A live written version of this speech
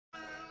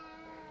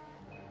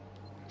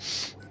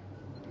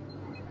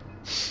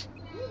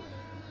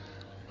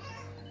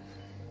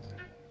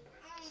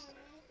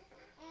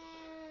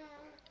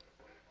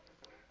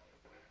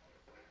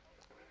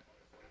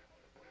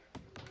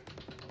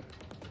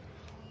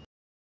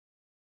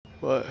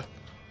What?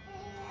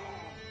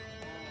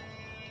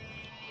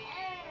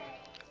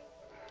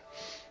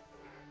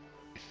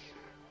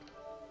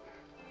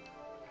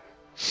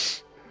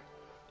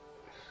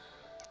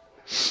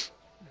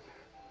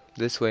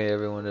 This way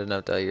everyone doesn't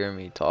have to hear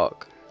me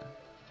talk.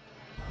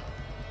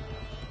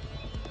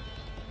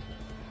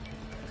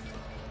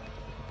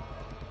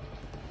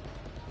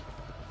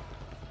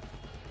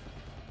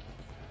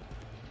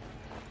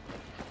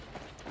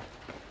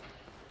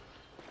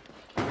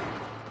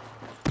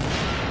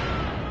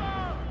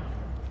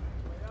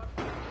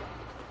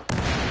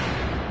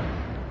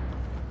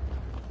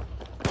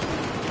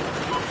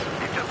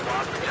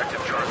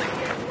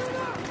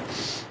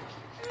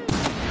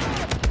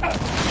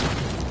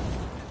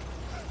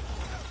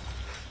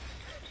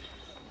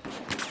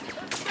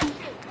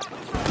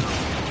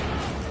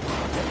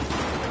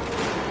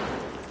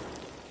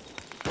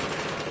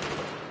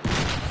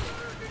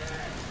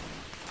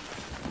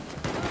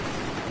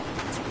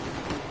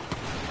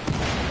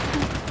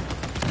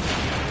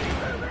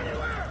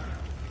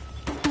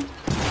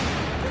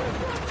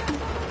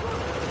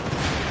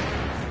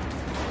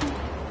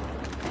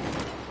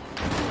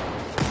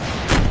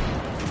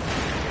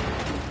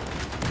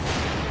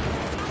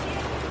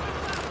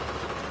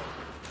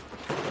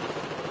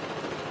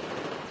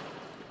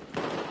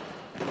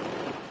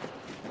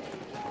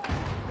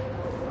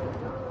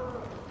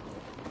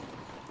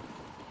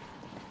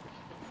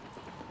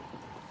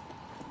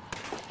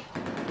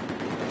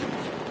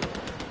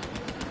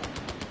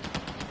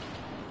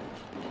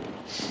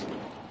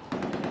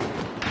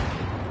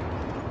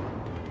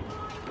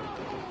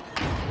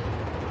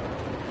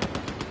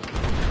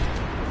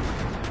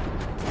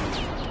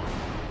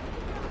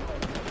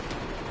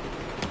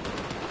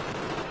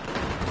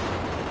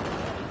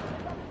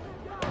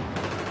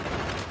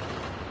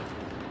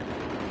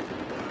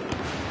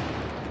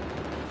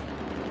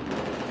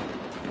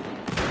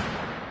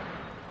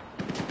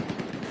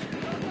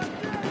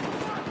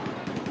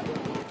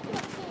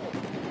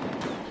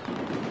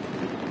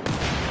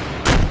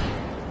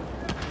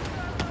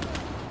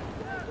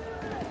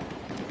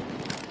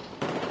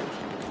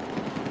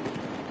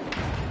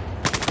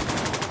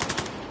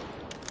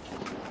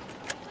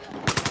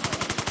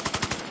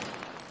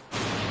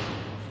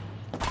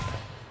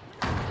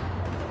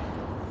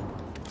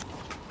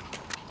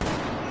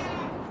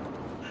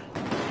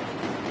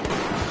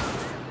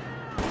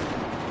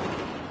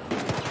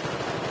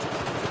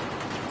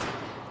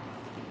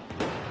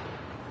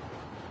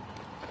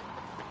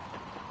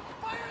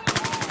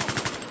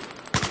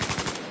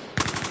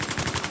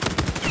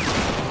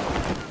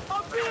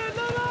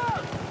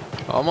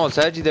 Almost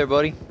had you there,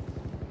 buddy.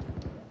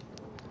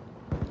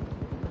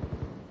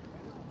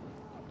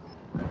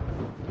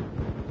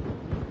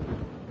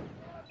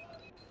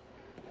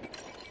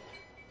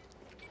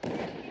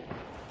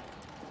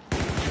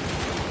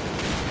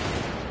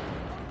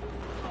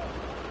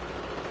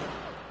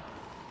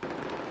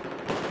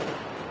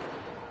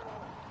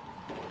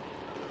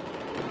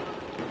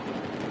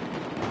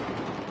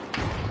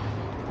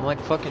 I'm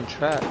like fucking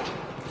trapped.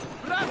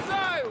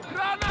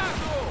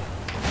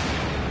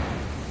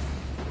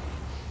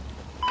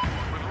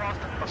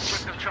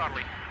 Objective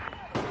Charlie.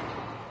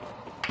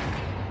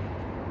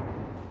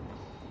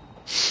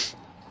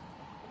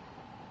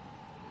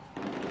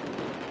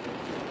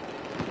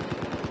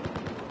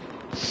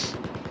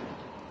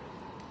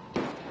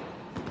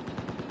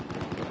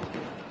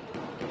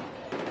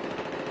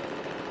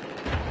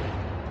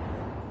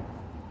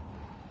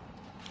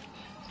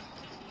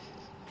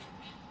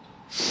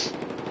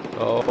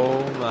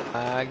 Oh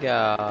my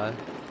god.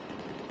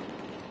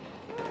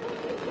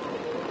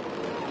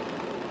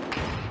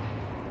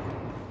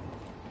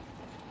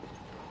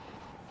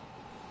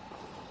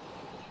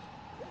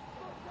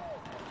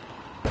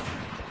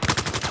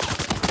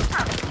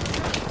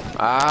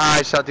 Ah,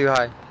 I shot too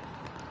high.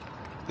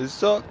 This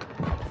suck.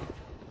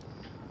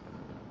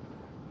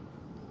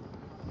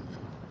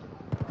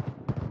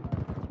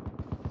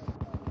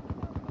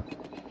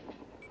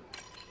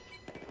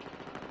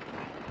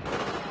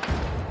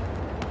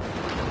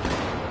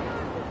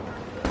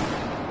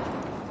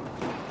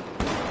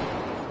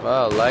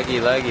 Wow,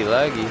 laggy, laggy,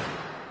 laggy.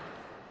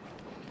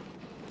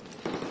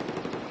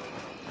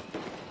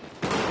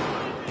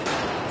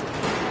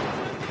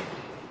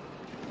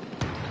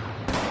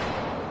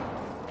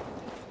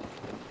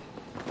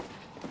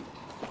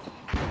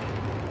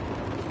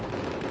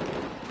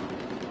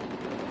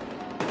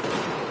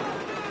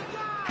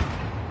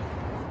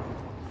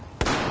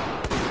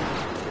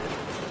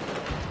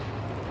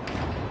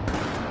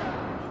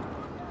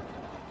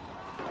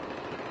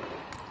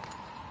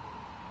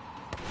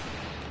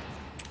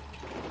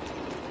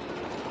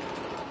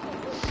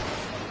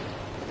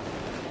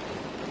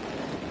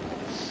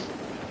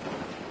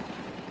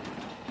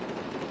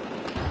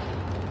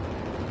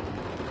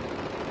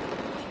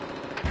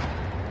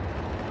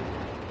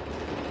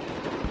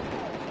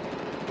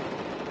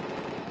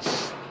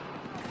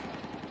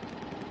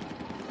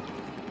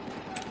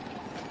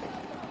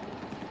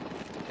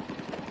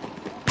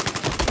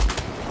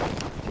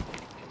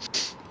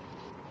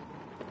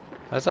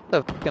 I thought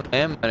the fucking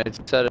landmine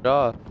had set it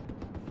off.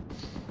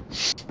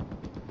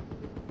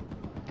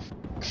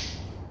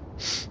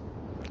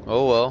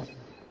 Oh well.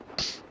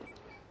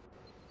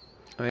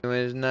 I mean,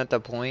 isn't that the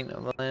point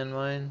of a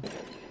landmine?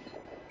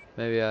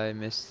 Maybe I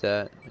missed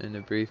that in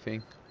the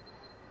briefing.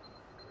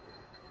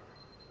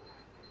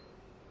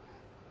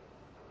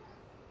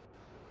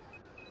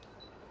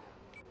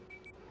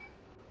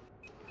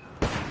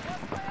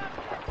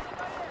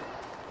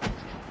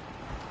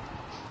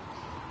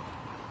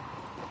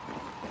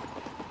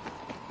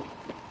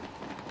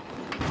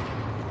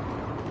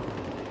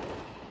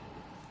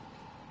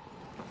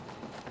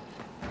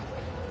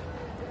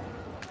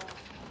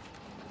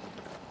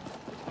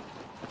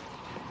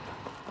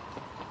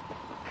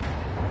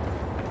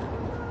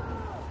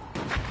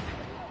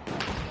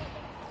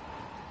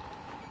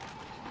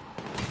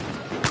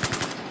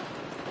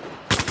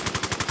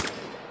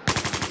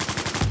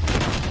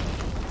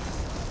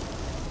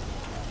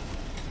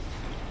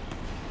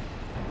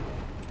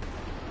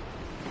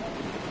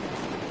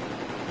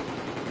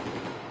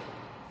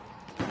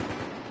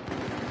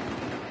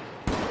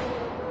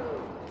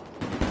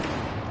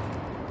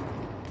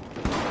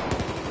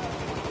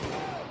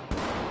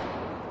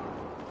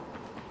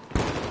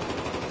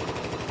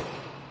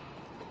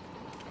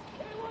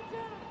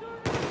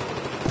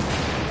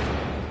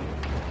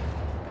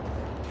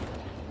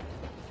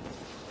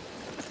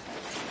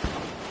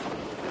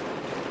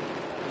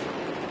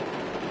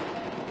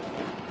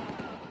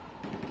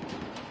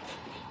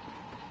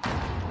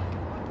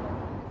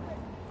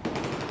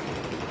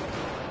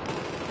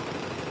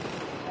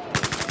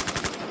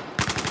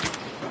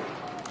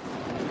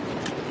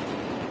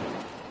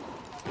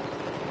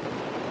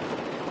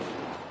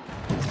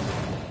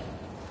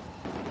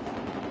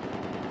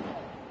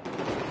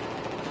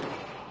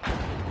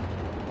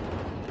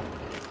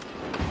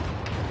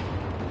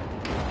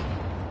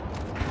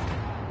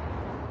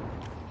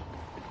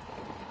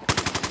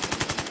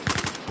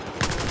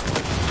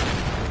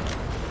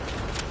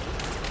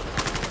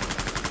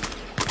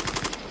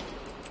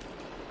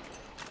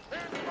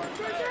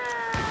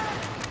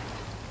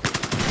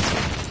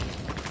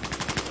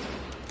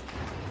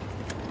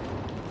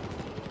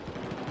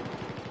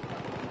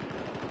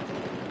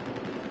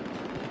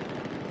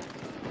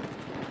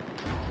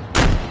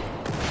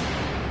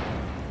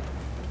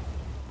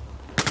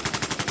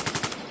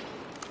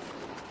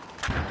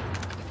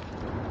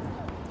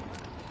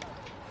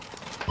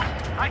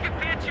 I can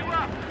patch you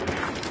up!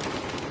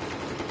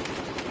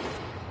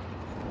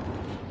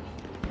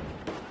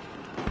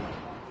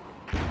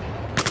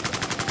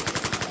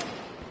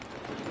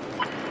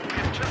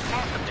 We've just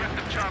lost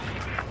objective Charlie.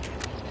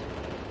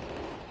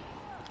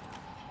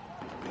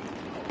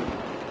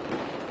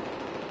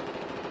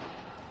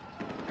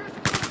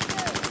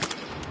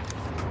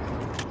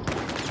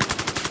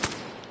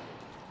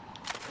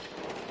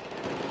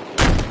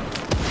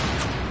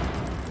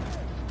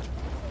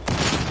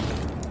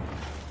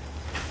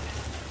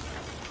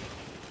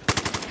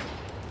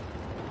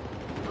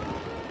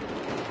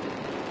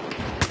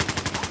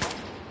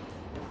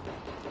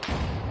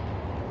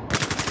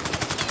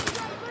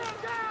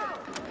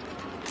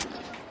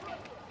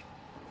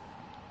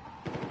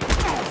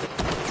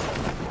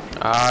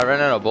 I ran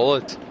out of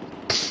bullets.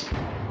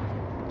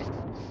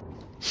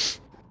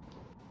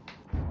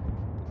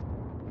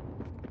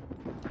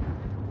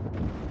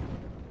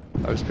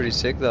 That was pretty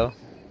sick though.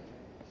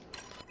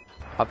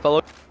 I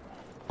fell.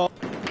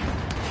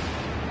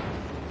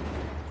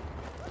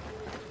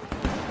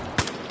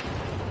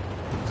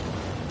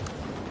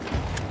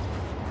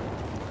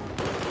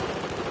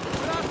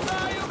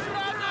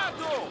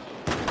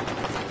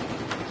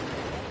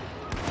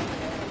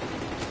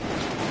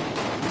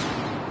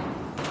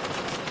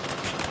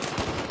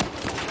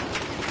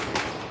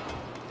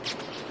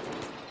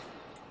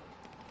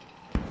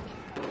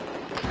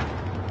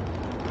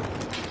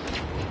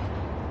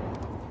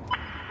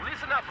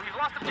 Listen up, we've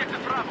lost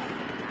objective Bravo.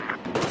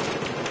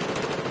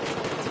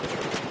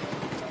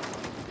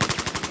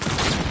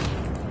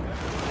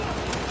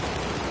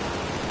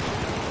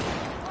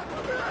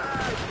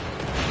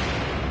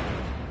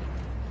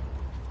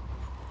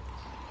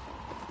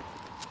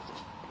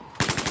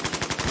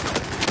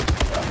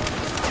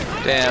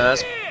 Damn,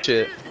 that's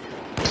shit.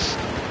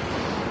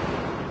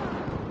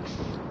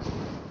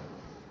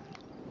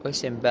 With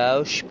some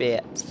bow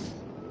spits.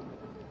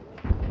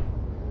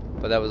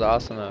 But that was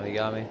awesome though, he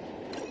got me.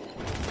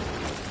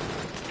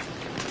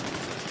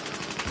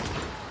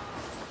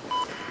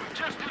 We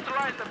just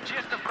neutralized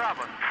objective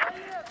Bravo.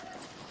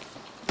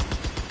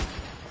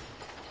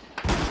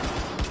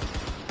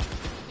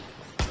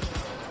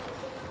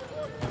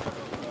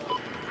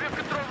 We have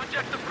control of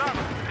objective Bravo.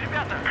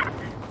 Ребята!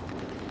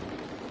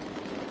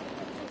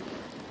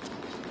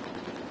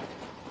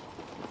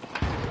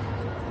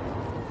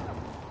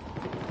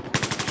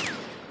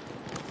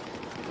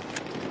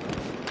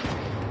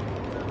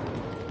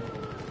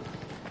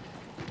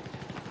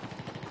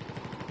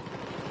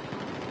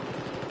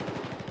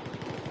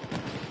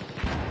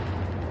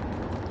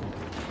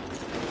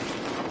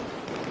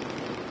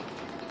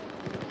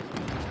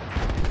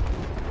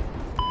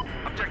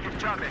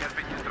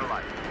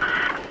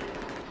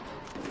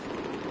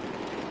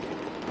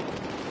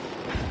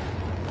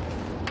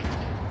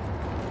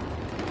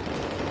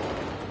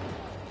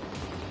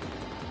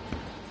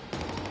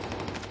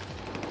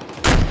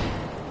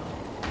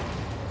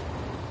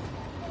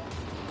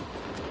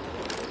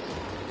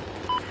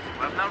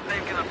 have now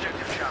taken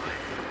objective Charlie.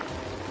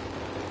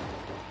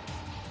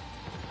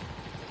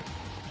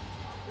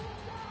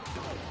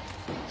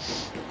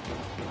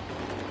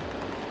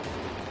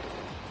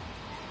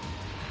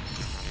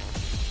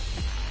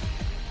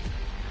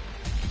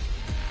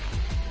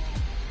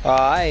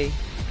 Hi.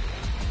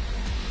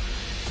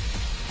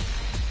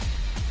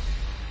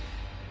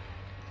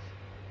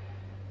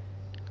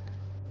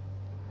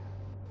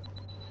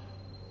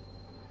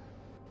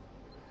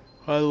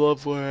 I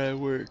love where I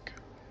work.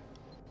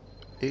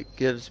 It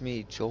gives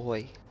me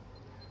joy.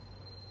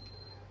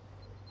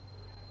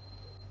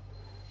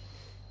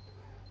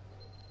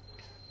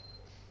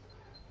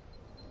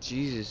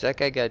 Jesus, that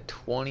guy got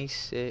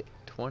 26,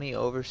 20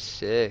 over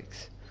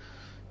 6.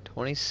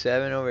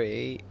 27 over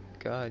 8.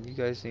 God, you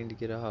guys need to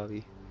get a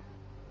hobby.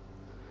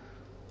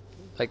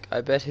 Like,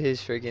 I bet his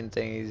freaking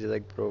thing is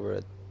like for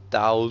over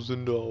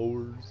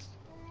 $1,000.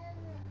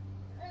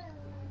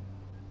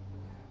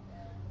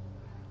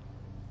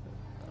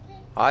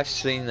 I've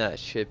seen that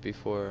shit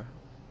before.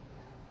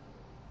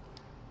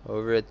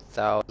 Over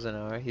 1,000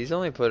 hours. He's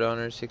only put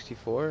on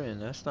 64,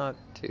 and that's not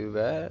too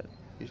bad.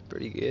 He's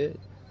pretty good.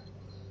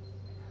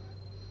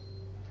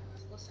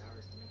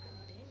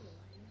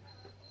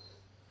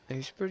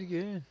 He's pretty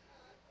good.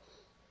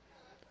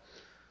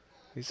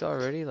 He's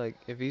already like,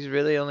 if he's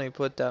really only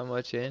put that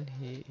much in,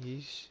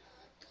 he's.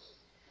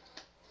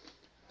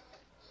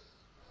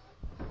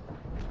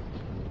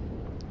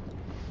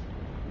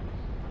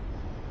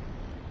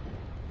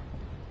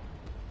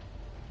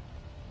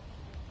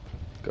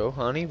 Go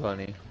honey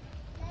bunny.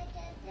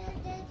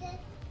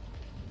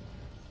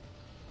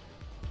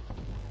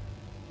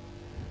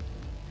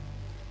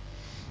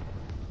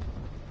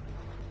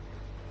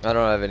 I don't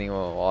have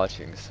anyone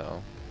watching,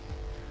 so.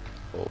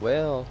 Oh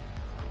well.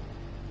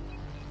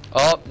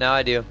 Oh, now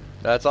I do.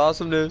 That's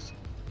awesome news.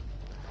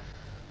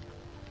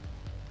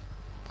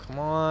 Come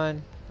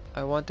on.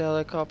 I want the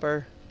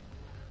helicopter.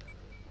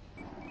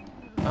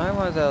 I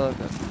want the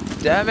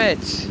helicopter. Damn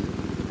it!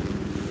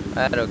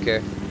 I don't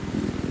care.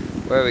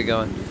 Where are we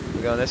going?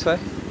 We going this way?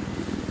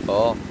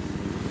 Oh.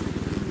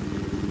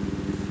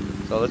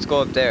 So let's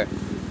go up there.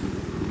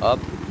 Up.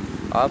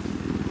 Up.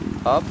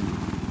 Up.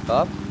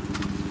 Up.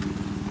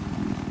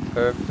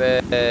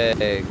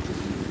 Perfect.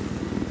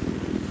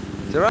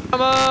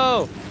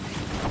 Geronimo!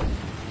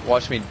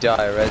 Watch me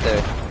die right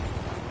there.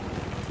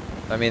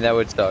 I mean, that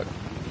would suck.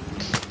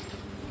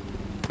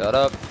 Shut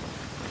up.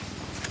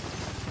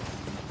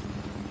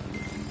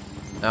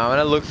 Now I'm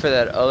gonna look for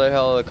that other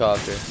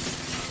helicopter.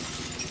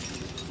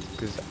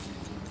 Cause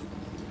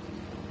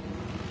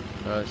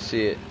I don't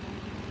see it.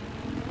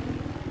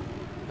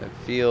 I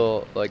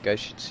feel like I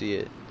should see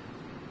it.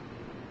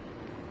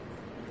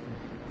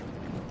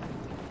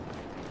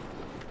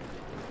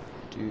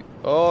 Dude.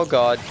 Oh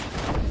god.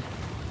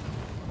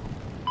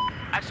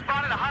 I've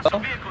spotted a hostile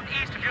vehicle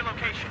east of your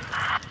location.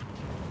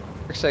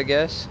 Works, I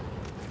guess.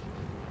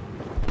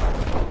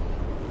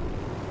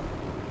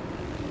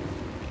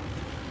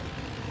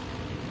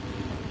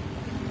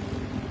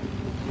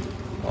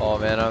 Oh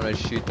man, I'm gonna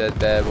shoot that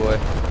bad boy.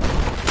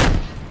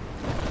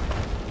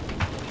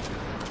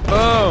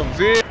 Boom!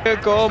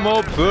 Vehicle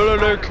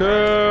mobility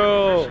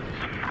kill!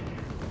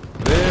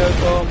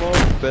 Vehicle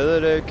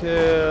mobility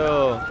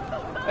kill!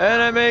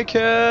 Enemy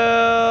kill!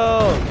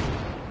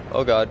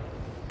 Oh god.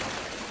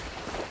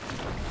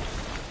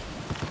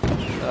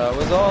 That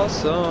was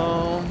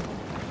awesome.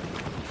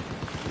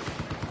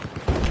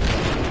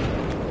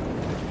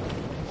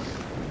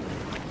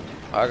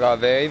 I got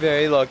very,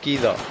 very lucky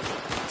though.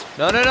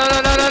 No, no, no,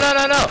 no, no, no, no,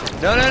 no, no,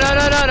 no, no,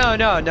 no, no, no,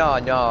 no, no,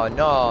 no,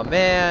 no,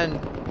 man.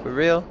 For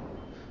real?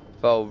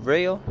 For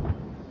real?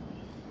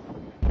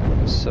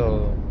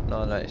 So,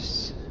 not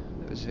nice.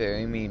 It was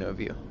very mean of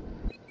you.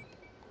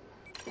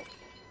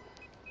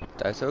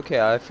 That's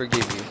okay, I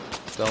forgive you.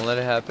 Don't let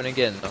it happen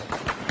again though.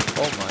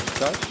 Oh my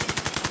gosh.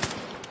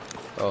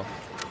 Oh.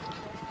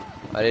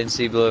 I didn't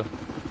see blue.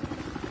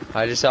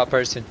 I just saw a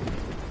person.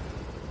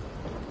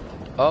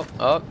 Oh,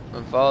 oh,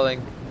 I'm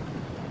falling.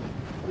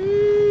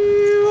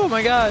 Oh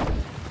my god.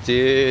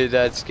 Dude,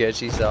 that's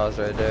sketchy sauce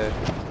right there.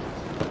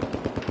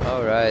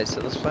 Alright,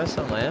 so let's find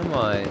some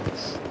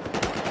landmines.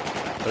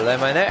 Put a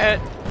landmine there.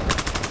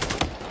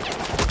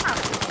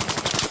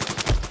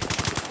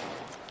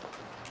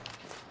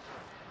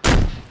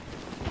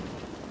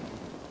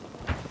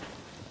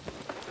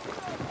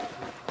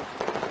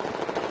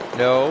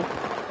 No,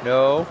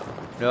 no,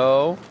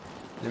 no.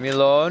 Leave me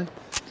alone.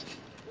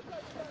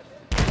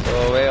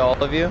 Go away,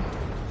 all of you.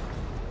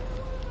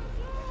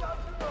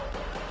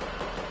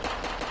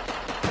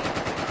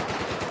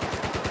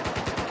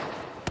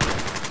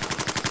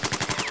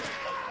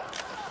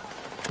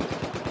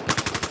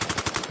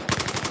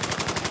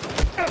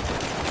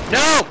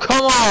 No,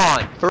 come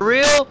on! For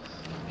real?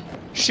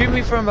 Shoot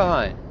me from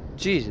behind.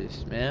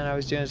 Jesus, man, I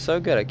was doing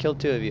so good. I killed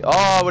 2 of you. Oh,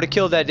 I would have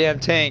killed that damn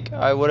tank.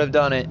 I would have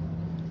done it.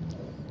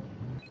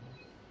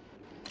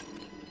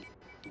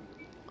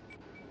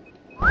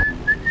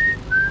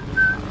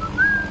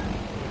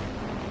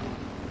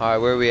 Alright,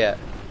 where are we at?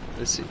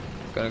 Let's see.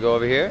 Gonna go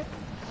over here.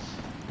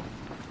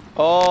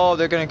 Oh,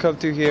 they're gonna come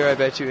through here. I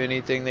bet you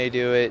anything they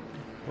do it.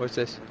 What's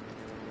this?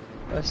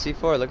 Oh,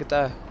 C4. Look at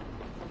that.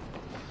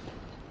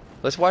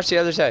 Let's watch the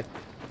other side.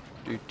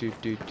 Do do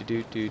do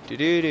do do do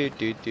do do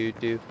do do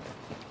do.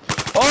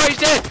 Oh, he's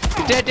dead!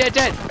 He's dead, dead,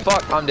 dead!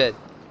 Fuck, I'm dead.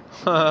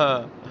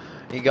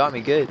 He got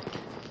me good.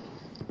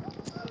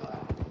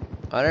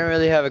 I didn't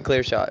really have a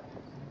clear shot.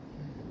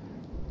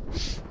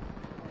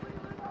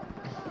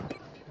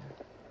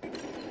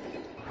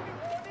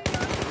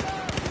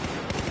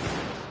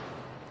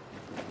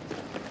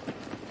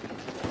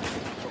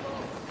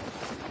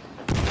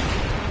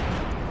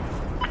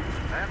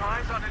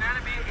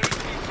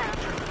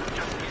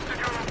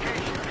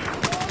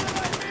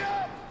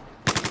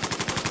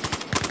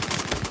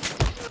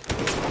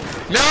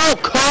 No,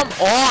 come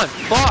on!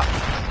 Fuck!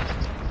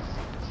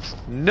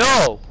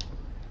 No!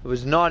 It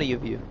was naughty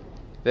of you.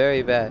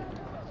 Very bad.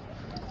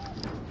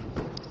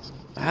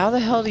 How the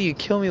hell do you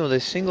kill me with a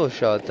single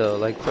shot though?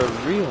 Like for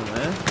real,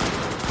 man.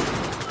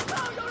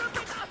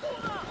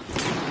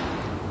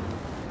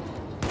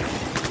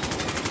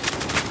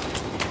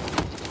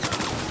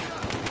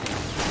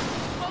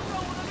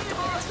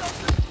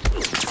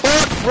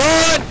 Fuck!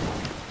 Run!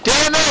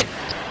 Damn it!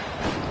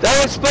 That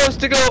was supposed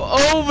to go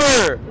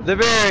over the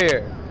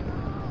barrier.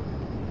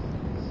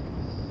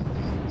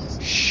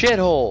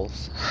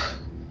 Shitholes.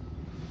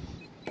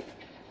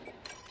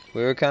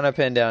 We were kind of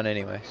pinned down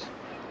anyways.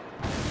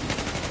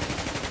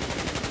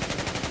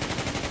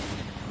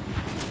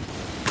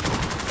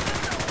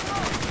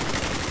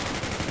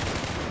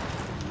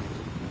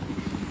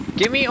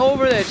 Get me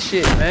over that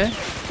shit, man.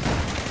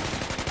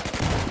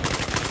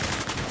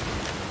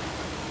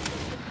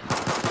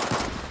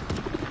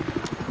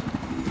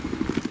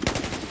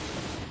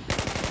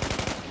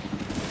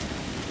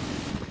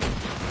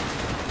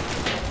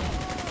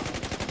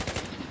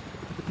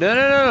 No,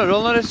 no, no, no,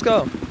 don't let us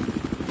go.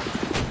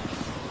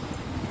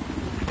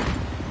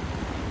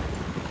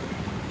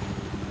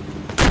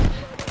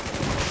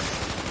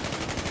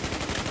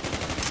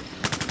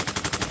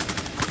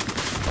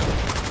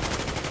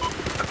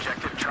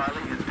 Objective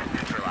Charlie has been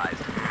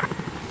neutralized.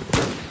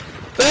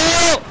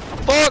 Bail!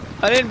 Fuck!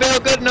 I didn't bail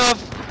good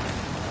enough.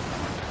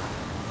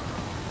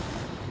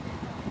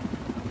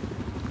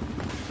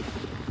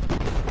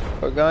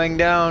 We're going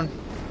down.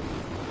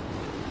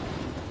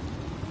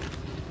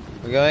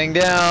 We're going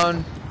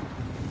down.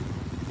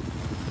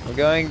 We're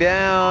going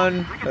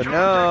down. Oh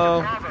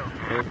no.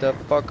 What the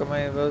fuck am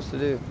I supposed to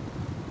do?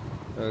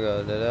 Here we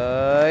go.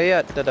 Da-da.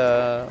 Yeah,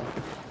 da-da.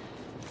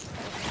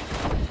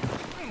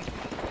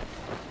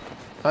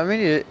 How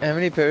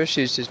many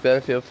parachutes does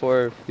Battlefield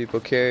 4 people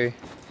carry?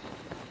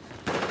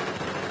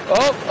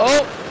 Oh,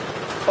 oh,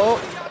 oh,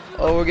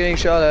 oh, we're getting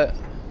shot at.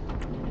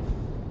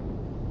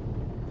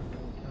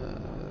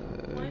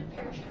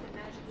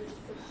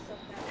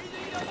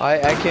 I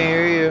can't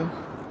hear you.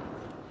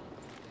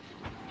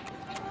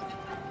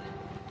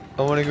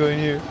 I want to go in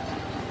here.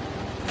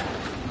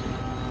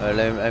 Alright,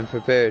 I'm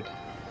prepared.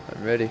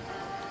 I'm ready.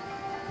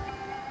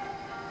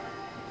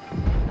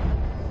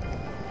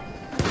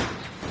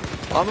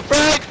 I'm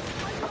afraid!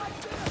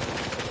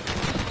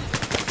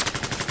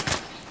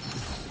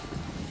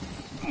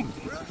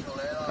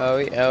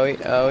 Owie, owie,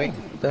 owie.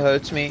 That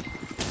hurts me.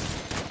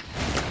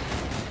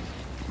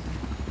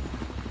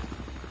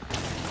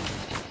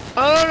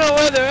 I don't know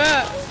where they're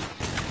at.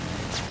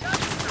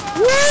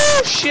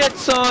 Woo! Shit,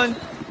 son.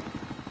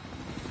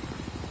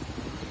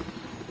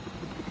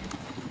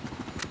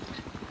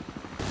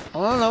 I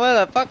don't know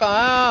where the fuck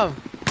I am.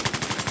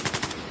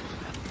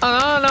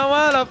 I don't know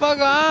where the fuck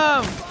I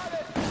am.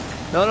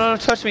 No, no,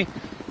 don't touch me.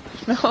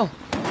 No.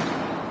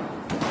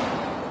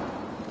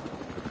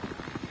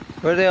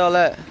 Where are they all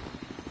at?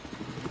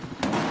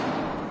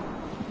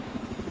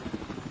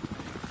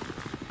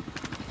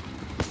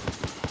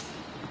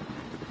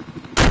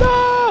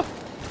 No!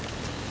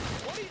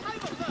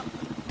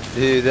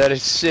 Dude, that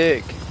is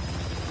sick.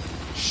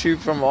 Shoot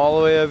from all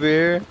the way up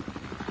here.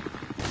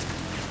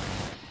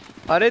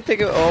 I didn't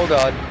think it. Oh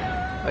god.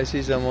 I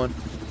see someone.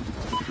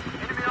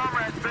 Enemy armor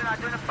has been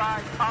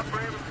identified.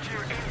 Operating to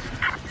your east.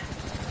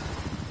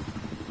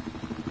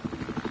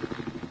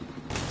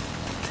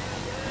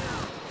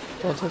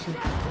 Don't touch me.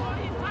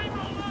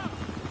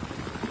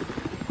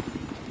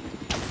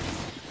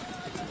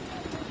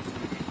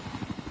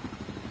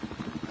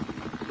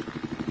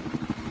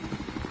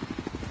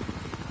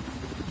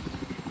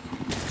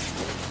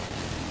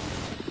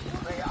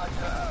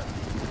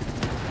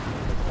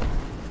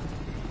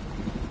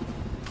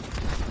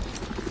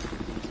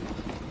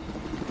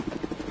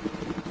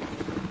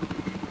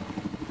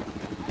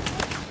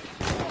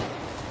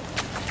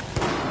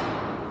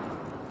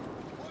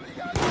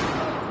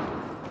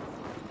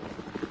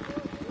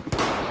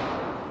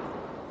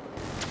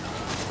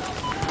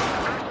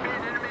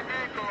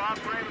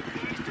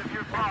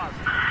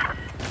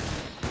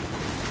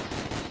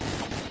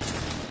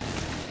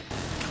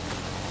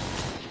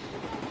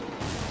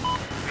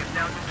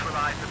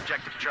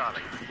 Objective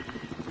Charlie.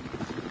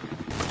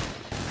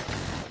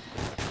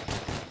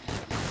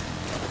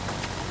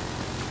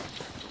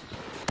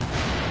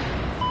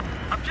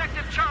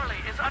 Objective Charlie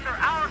is under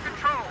our control.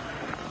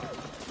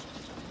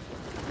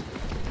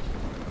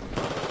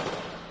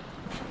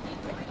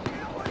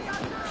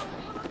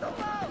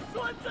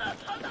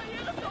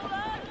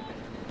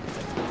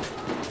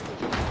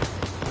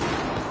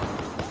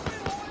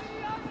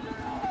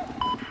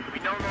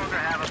 no longer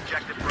have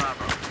objective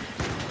Bravo.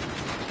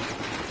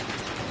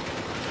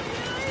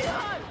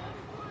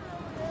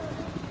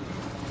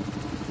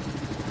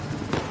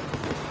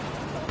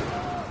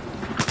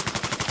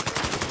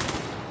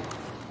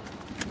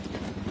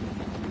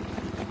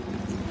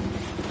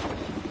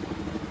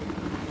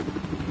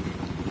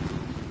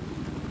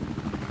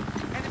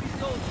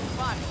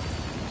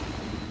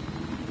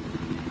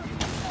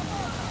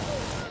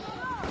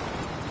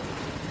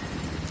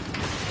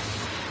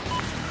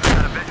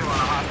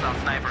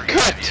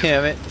 God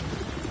damn it.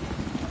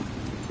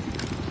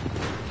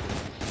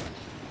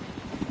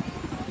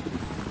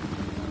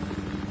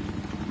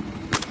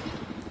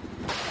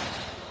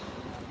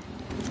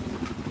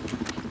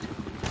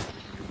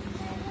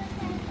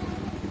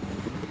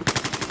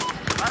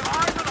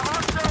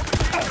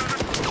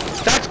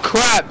 That's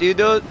crap, dude.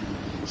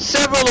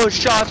 Several of those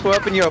shots were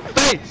up in your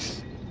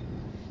face.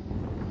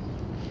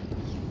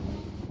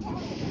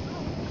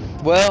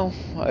 Well,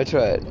 I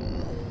tried.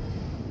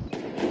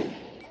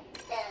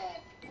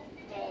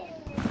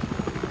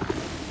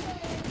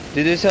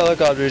 Dude, this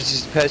helicopter is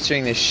just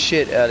pestering the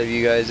shit out of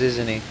you guys,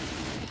 isn't he?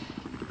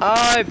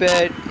 I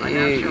bet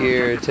he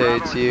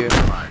irritates you.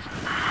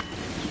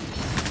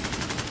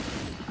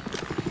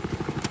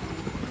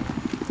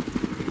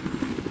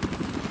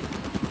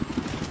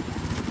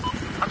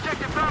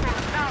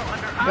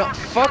 No,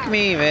 fuck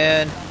me,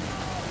 man.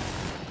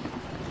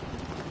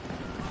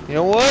 You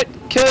know what?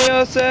 Kill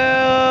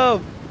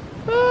yourself!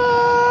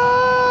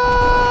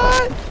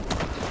 Ah!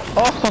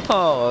 Oh, that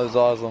was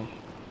awesome.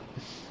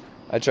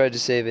 I tried to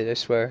save it, I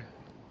swear.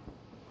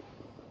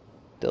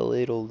 The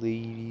little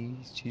lady,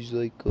 she's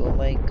like, oh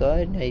my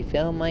god, I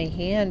found my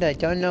hand. I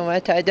don't know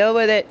what to do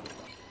with it.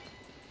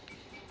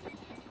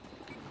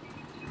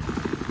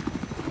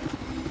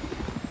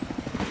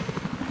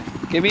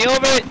 Get me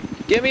over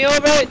it! Get me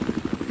over it!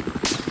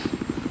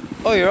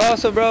 Oh, you're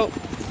awesome, bro.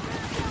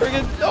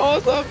 Freaking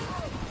awesome.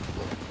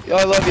 Yo,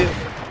 I love you.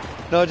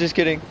 No, just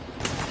kidding.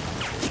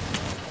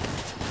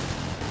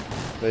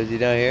 Wait, is he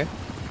down here?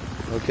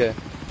 Okay.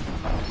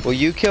 Well,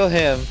 you kill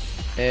him,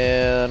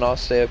 and I'll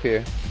stay up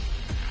here.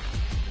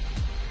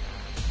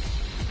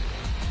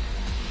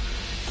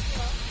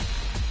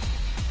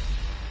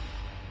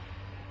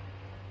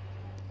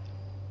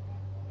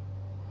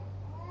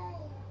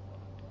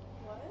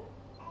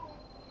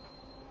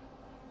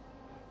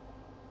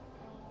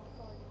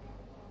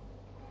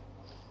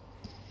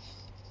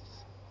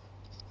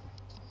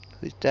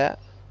 Who's that?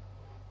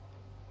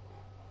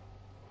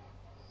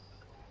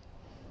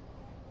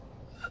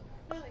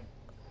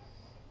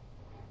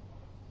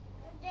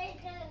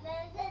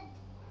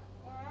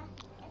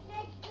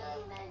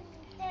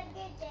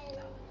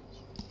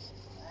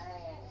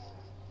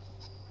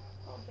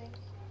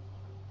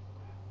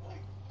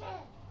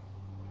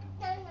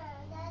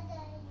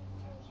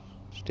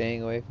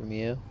 Staying away from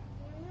you.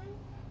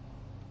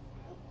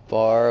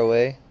 Far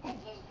away.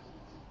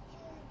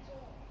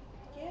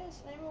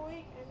 Yes, I'm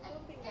awake. I'm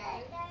pumping.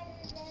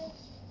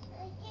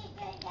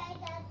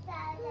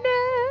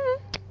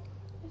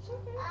 It's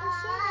okay. I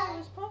said I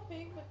was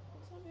pumping, but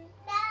it's okay.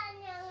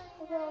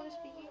 I'll probably be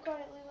speaking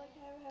quietly like I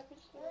have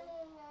happens to me. Okay.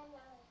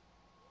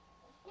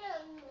 Yeah,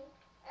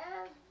 I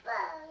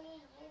understand that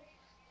one.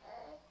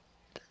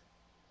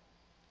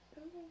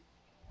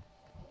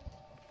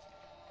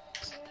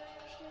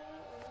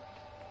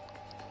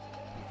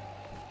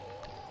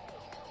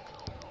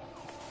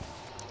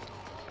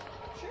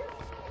 Sure.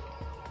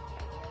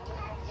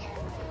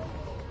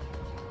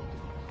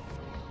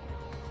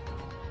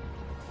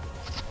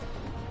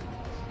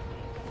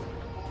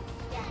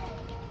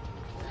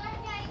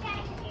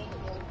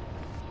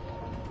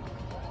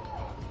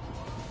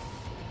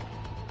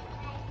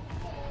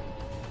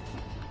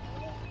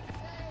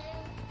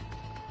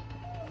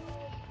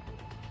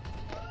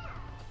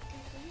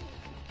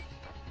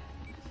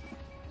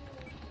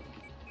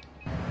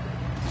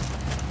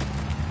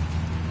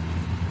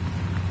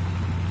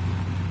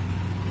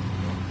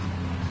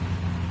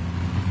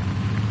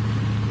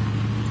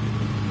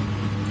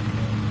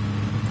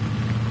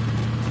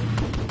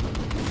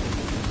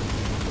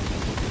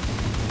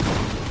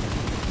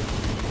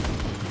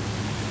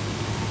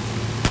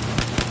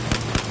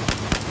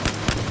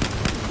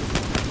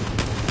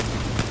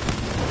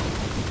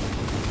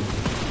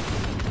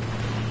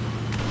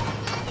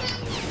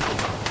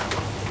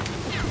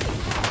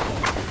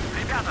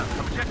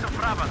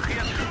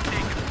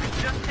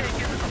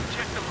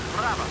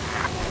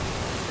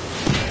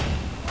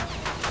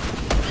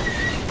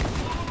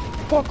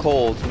 Fuck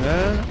holes,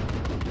 man.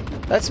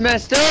 That's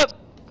messed up.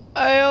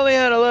 I only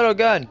had a little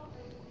gun.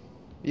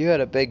 You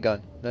had a big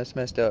gun. That's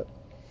messed up.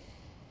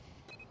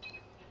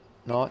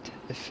 Not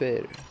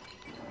fair.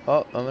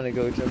 Oh, I'm gonna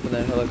go jump in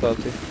that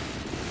helicopter.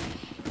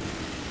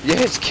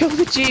 Yes, kill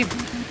the Jeep!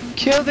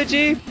 Kill the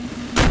Jeep!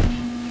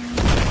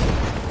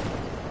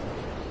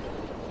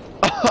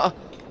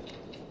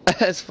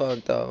 That's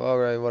fucked up.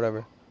 Alright,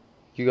 whatever.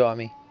 You got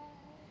me.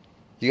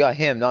 You got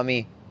him, not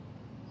me.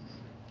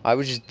 I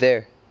was just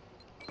there.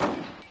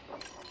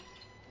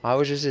 I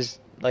was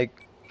just like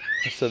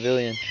a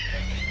civilian.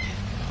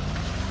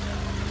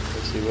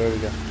 see where we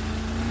go.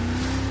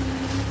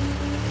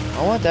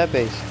 I want that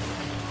base.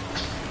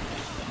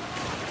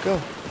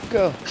 Go,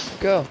 go,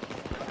 go.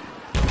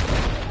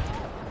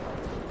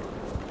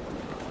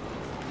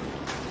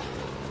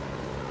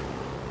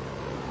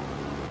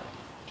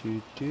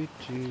 Do, do,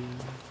 do.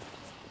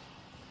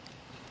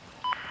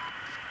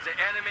 The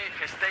enemy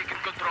has taken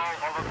control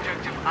of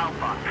objective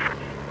Alpha.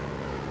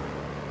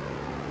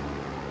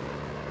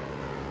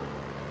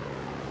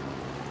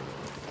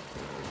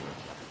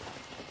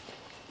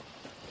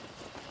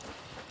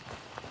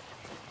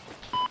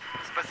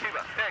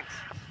 Спасибо, thanks.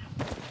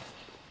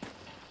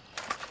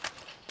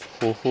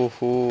 Ho, ho,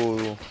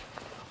 ho.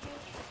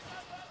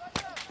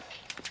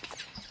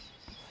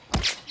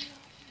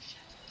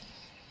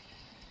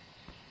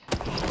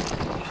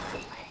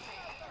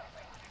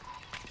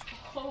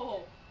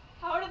 Oh,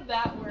 how did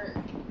that work?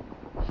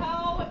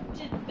 How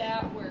did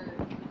that work?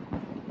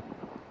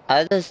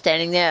 I was just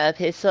standing there, a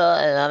pistol,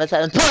 and all of a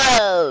sudden,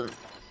 BOOM!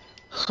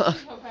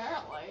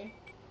 Apparently.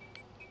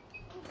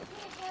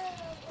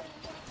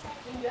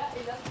 Yeah,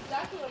 that's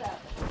exactly what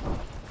happened.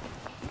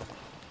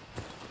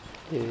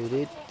 I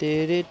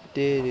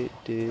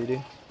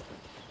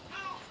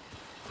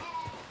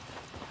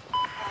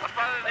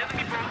found an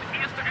enemy boat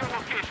east of your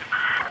location.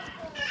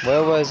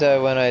 Where was I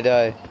when I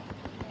died?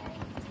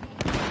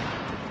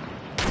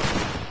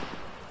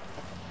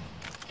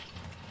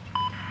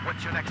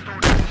 What's your next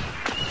order?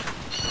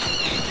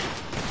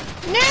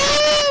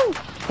 No!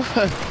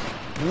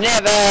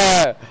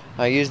 Never!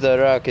 I use the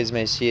rock as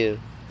my shield.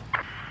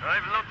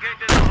 I've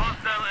located a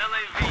hostile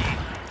LAV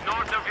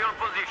north of your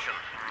position.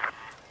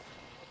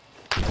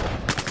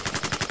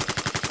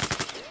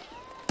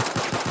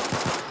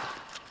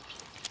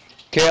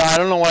 Okay, I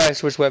don't know why I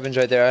switched weapons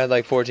right there. I had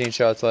like 14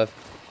 shots left.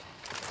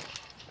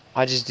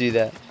 I just do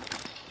that.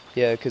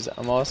 Yeah, because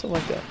I'm awesome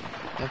like that.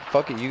 Yeah,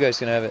 fuck it, you guys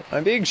can have it.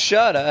 I'm being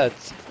shot at.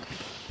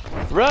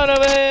 Run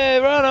away!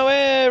 Run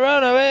away!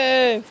 Run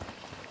away!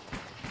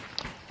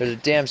 There's a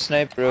damn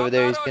sniper over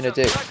there. He's gonna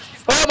take.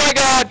 Oh my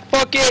god!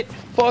 Fuck it!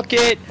 Fuck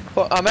it!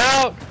 I'm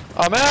out!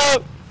 I'm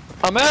out!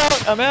 I'm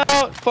out! I'm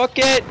out! Fuck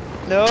it!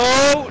 No!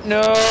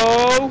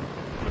 No!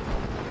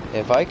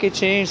 If I could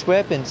change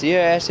weapons,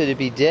 your ass would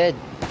be dead.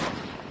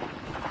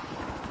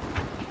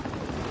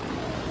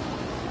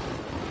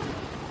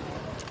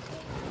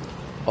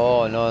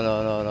 Oh no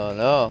no no no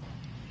no!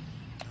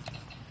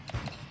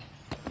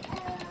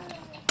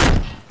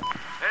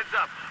 Heads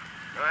up.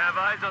 You have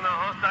eyes on a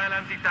hostile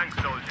anti-tank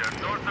soldier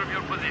north of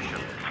your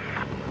position.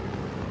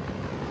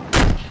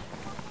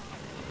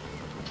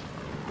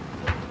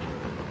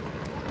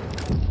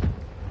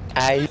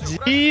 I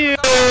see you!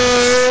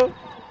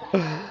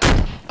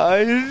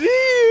 I see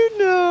you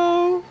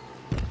now!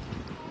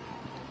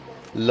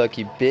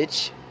 Lucky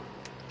bitch.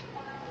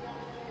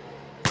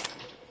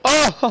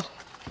 Oh!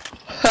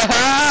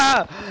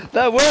 Haha!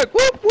 That worked!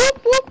 Whoop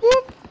whoop whoop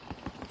whoop!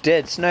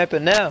 Dead sniper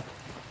now.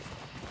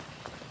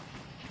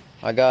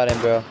 I got him,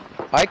 bro.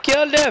 I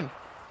killed him!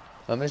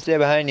 I'm gonna stay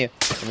behind you.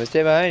 I'm gonna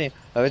stay behind you.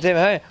 I'm gonna stay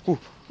behind you. Ooh,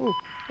 ooh.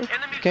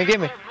 Can't get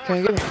me.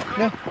 Can't get me.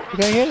 No. You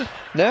can't get me.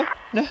 No.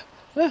 No.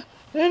 No.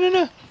 No, no,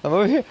 no. I'm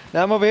over here.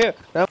 Now I'm over here.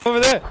 Now I'm over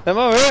there. I'm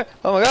over here.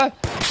 Oh my god.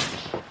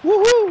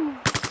 Woohoo!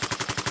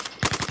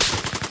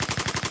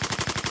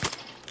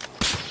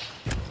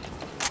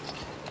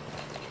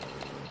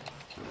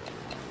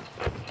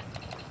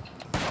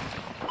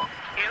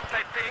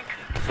 Anti-tank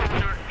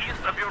soldier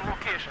east of your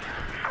location.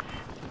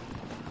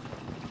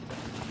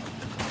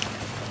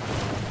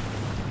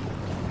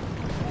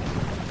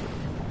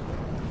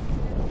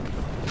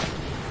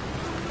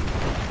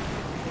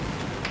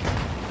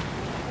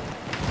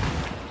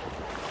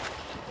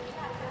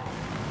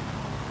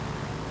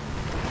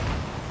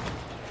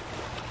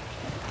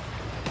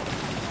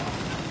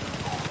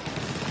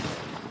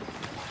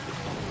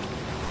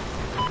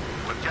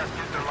 We've just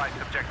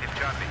neutralized objective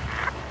Charlie.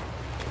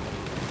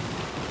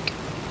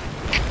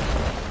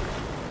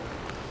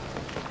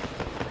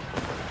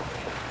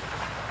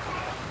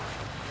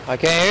 I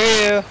can't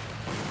hear you.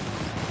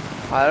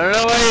 I don't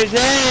know what you're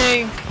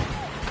saying.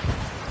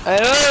 I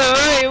don't know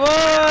what you want.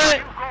 Where are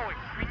you going?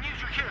 We need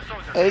you here,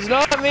 soldier. It's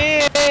not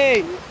me.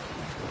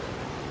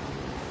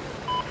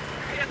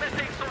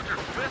 Anti-tank soldier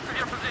west of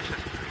your position.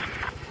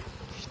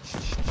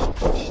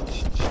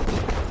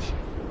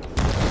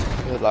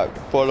 It's like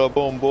boom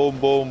boom boom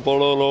boom boom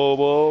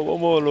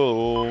boom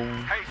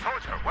boom. Hey,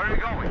 soldier, where are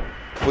you going?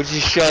 Would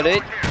you shut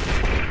it? Over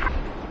here.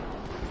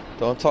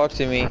 Don't talk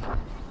to me.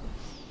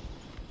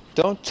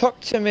 Don't talk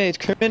to me,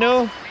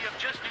 criminal. We have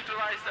just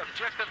neutralized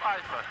objective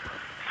Alpha.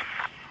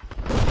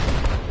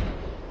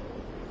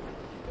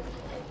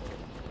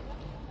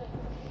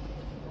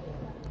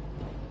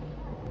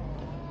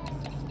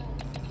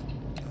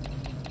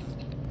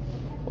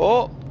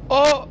 Oh,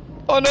 oh,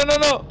 oh, no, no,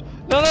 no,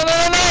 no, no, no,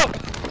 no,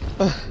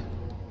 no.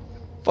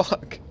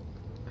 Fuck.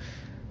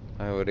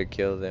 I would have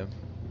killed him.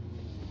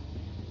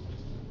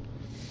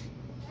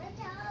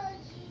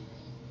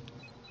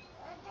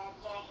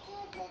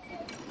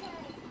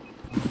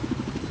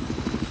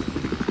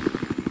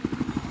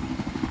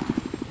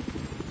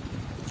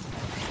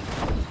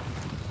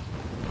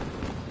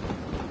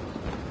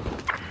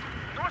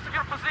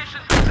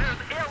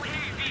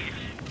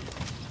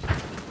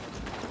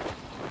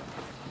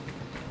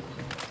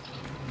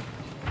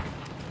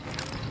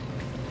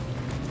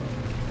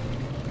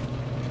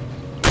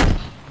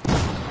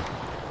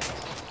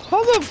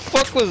 How the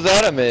fuck was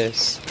that a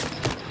miss?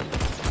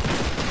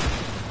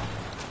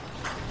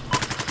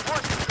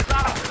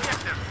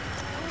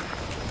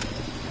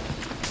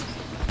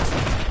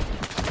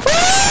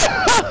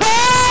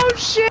 Oh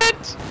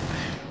shit!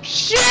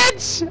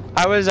 Shit!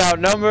 I was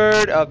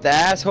outnumbered up the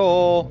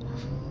asshole.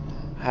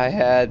 I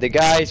had the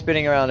guy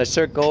spinning around in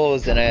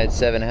circles, and I had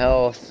 7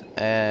 health,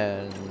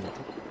 and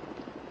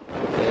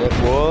it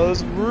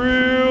was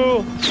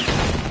real.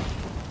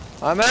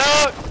 I'm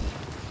out.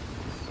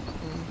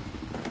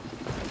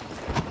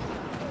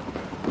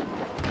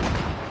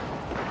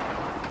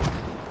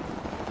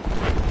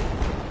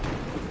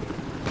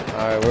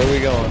 Alright, where are we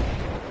going?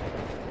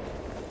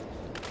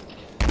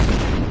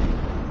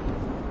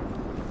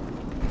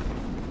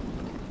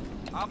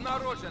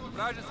 Обнаружен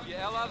вражеский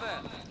ЛАВ.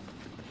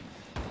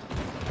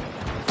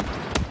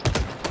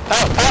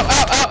 Ow, ow,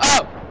 ow, ow,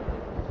 ow!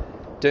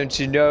 Don't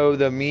you know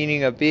the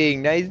meaning of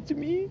being nice to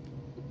me?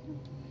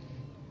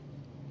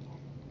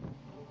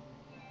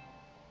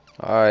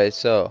 Alright,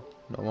 so,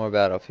 no more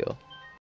battlefield.